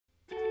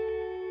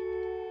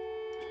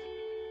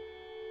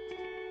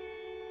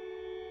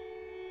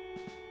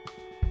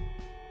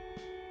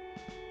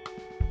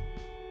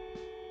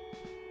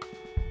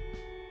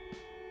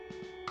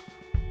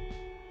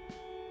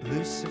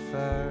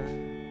Lucifer,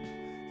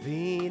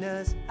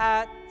 Venus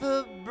at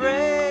the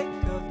break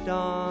of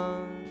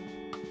dawn.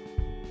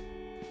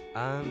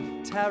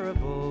 I'm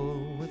terrible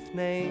with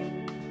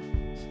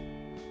names,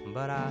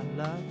 but I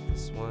love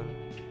this one.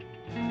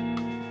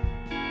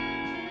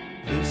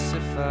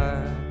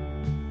 Lucifer,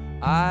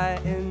 I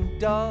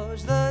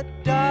indulge the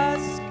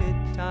dusk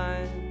at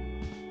time.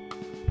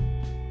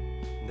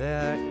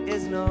 There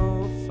is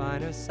no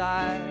finer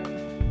sight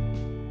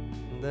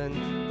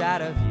than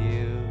that of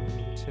you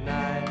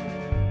tonight.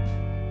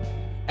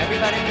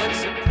 Everybody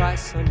puts a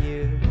price on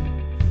you,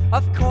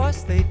 of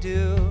course they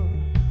do.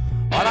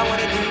 All I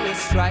wanna do is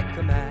strike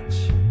a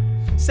match,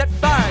 set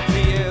fire to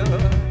you.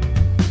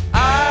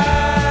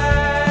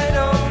 I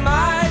don't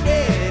mind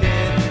it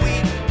if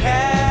we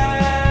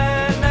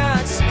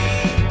cannot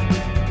speak.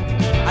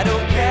 I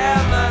don't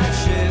care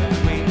much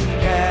if we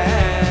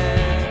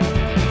can.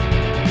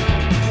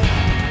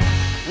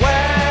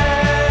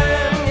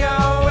 When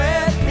you're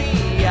with me,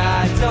 I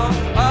don't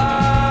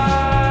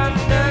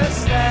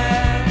understand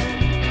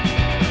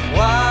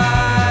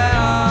why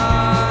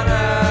on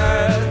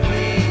earth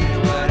we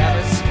would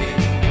ever speak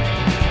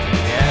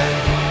again.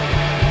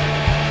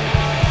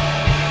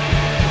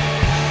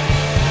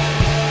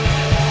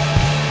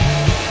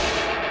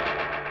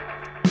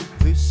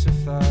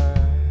 Lucifer,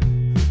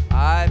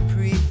 I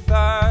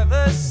prefer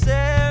the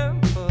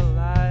simple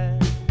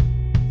life,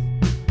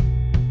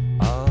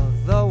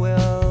 although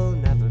we'll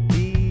never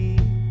be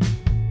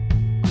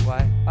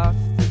quite off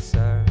this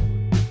earth.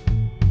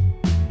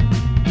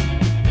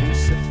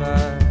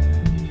 Lucifer,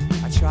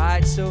 I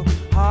tried so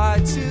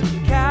hard to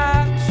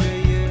capture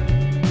you.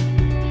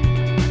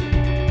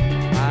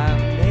 I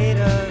made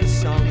a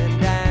song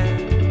and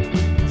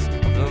dance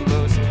of the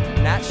most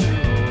natural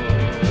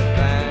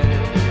event.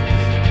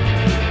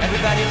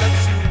 Everybody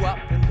looks you up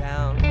and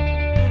down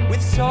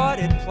with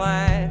sordid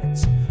plans.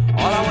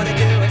 All I wanna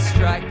do is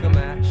strike a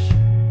match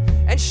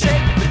and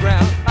shake the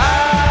ground.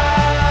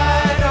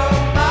 I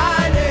don't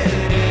mind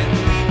it if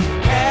we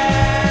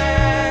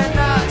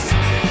cannot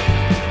speak.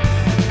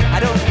 I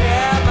don't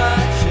care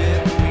much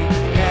if we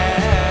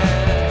can.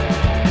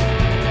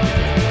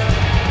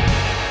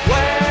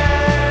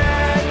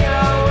 When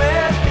you're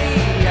with me,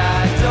 I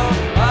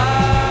don't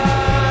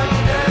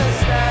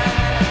understand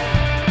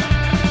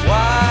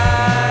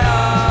why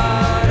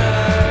on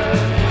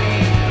earth we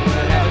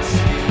would ever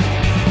speak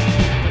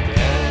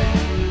again.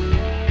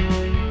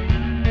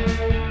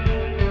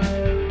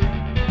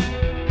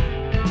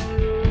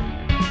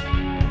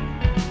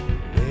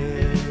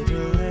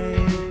 Middle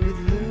age with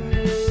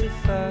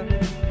Lucifer,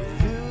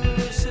 with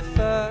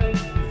Lucifer,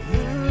 with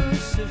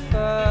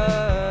Lucifer.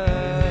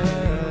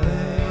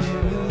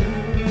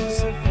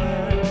 Lucifer,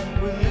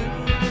 with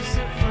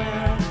Lucifer,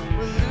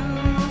 with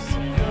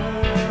Lucifer.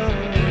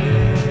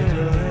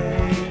 Middle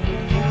age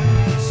with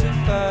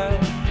Lucifer,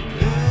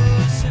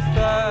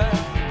 Lucifer,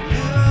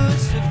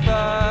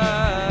 Lucifer.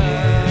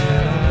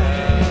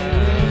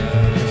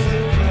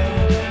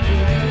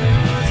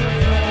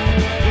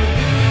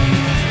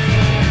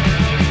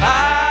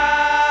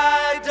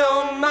 I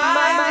don't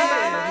mind it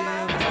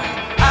if we,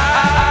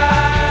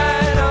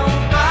 I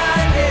don't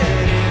mind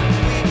it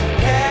if we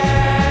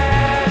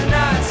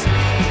cannot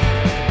speak.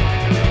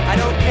 I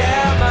don't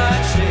care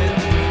much if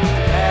we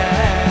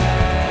can.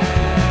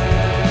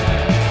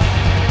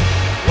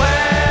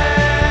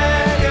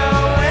 When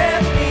you're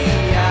with me,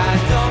 I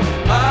don't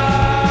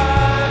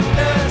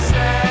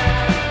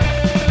understand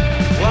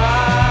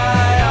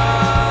why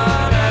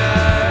on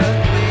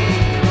earth we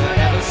would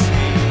ever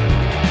speak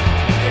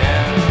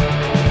again.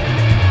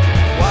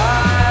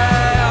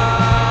 Why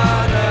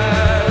on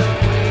earth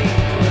we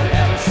would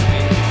ever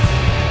speak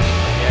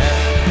again.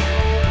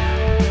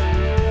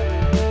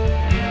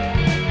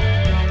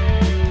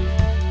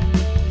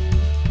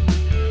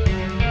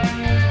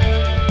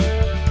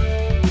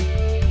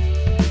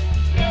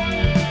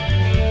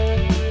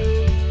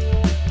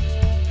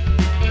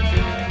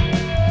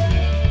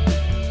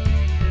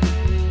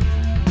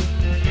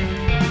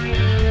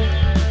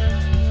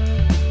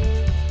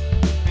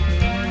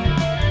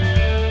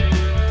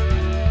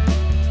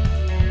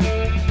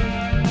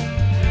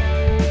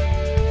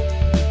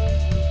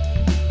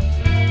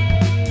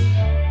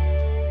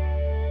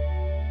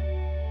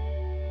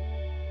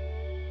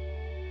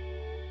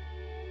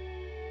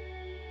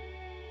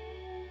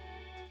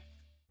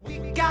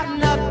 We've got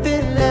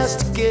nothing less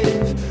to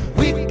give.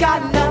 We've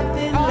got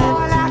nothing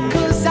left to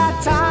give. 'Cause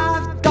our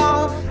time's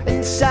gone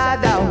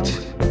inside out.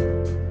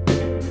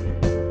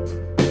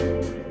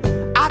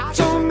 I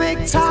don't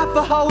make time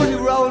for holy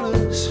rollers.